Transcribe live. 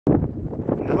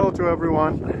Hello to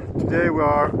everyone. Today we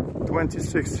are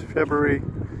 26th February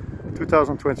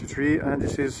 2023 and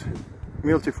this is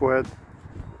MultiFued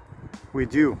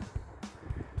with you.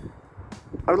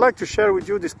 I would like to share with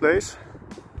you this place.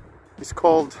 It's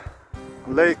called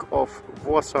Lake of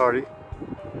Vuosaari.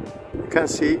 You can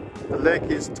see the lake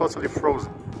is totally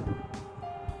frozen.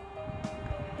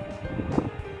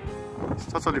 It's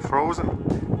totally frozen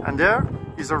and there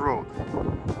is a road.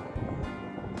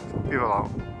 People are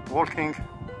walking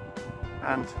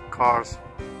and cars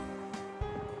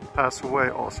pass away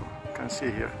also, you can see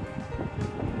here.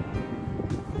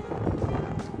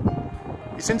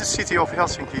 It's in the city of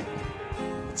Helsinki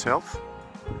itself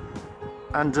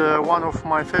and one of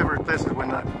my favorite places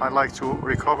when I like to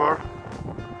recover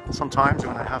sometimes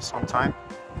when I have some time.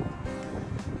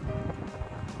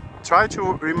 Try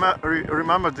to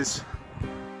remember this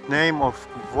name of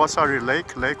Vuosaari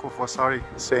Lake, Lake of Vuosaari,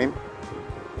 same,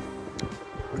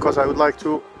 because I would like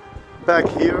to back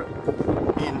here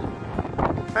in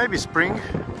maybe spring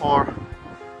or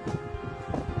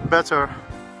better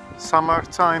summer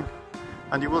time,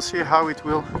 and you will see how it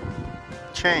will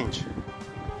change.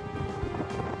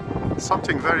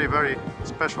 Something very, very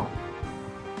special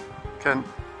can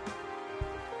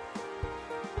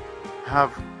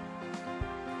have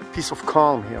a piece of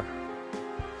calm here.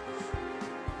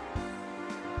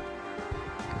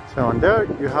 So and there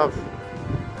you have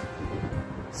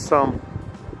some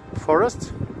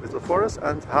forest, little forest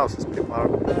and houses. People are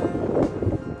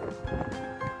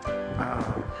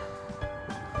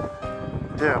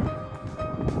there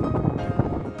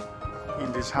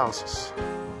in these houses.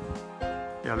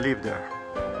 Yeah, live there.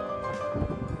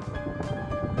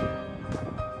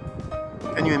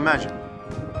 Can you imagine?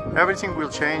 Everything will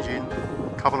change in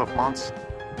a couple of months.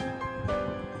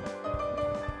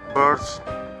 Birds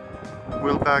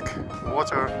will back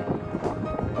water,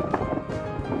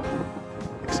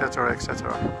 etc,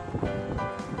 etc.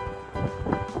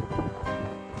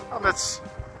 Now let's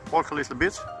walk a little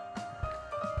bit.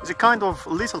 It's a kind of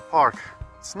little park.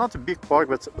 It's not a big park,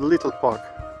 but a little park,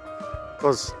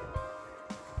 because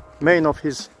main of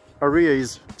his area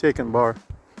is taken by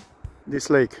this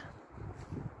lake.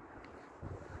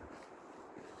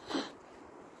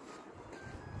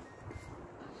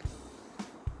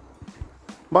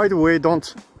 By the way,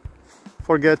 don't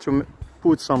forget to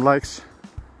put some likes.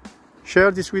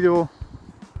 Share this video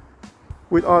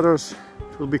with others,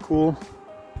 it will be cool.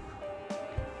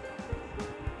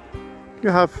 You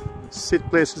have sit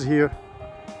places here,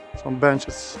 some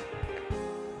benches.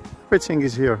 Everything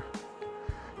is here.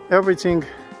 Everything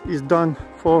is done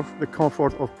for the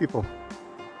comfort of people.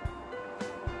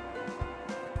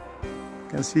 You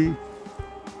can see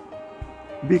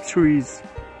big trees,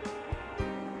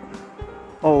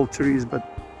 old trees, but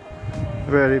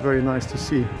very, very nice to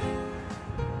see.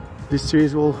 These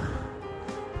trees will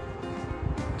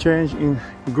change in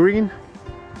green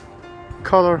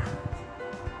color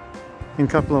in a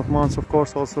couple of months, of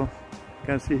course. Also, you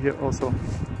can see here also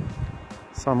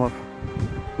some of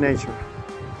nature.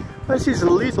 This is a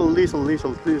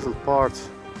little part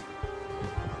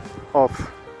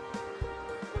of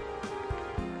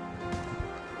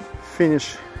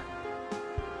Finnish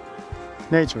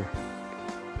nature.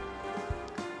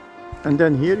 And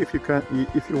then here, if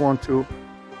you want to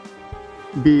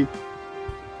be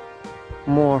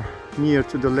more near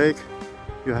to the lake,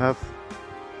 you have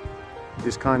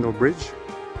this kind of bridge,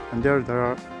 and there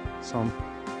are some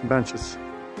benches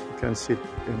you can sit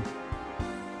in.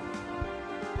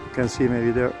 You can see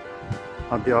maybe there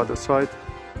on the other side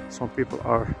some people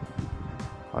are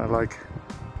like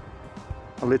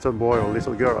a little boy or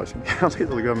little girl, I think. A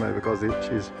little girl maybe, because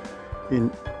she's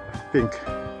in pink.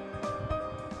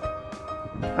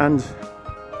 And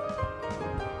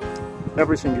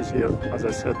everything is here, as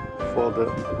I said, for the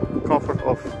comfort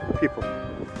of people.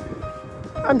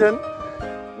 And then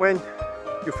when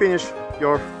you finish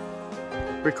your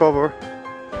recover,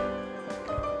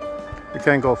 you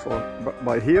can go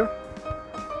by here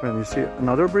when you see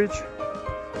another bridge,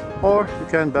 or you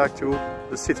can back to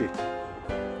the city,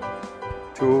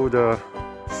 to the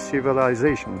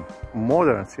civilization,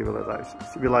 modern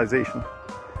civilization.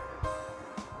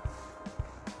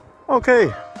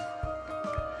 Okay,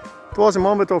 it was a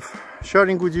moment of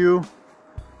sharing with you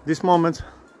this moment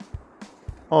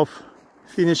of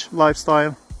Finnish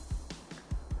lifestyle.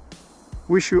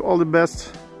 Wish you all the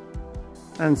best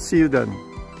and see you then.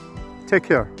 Take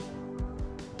care.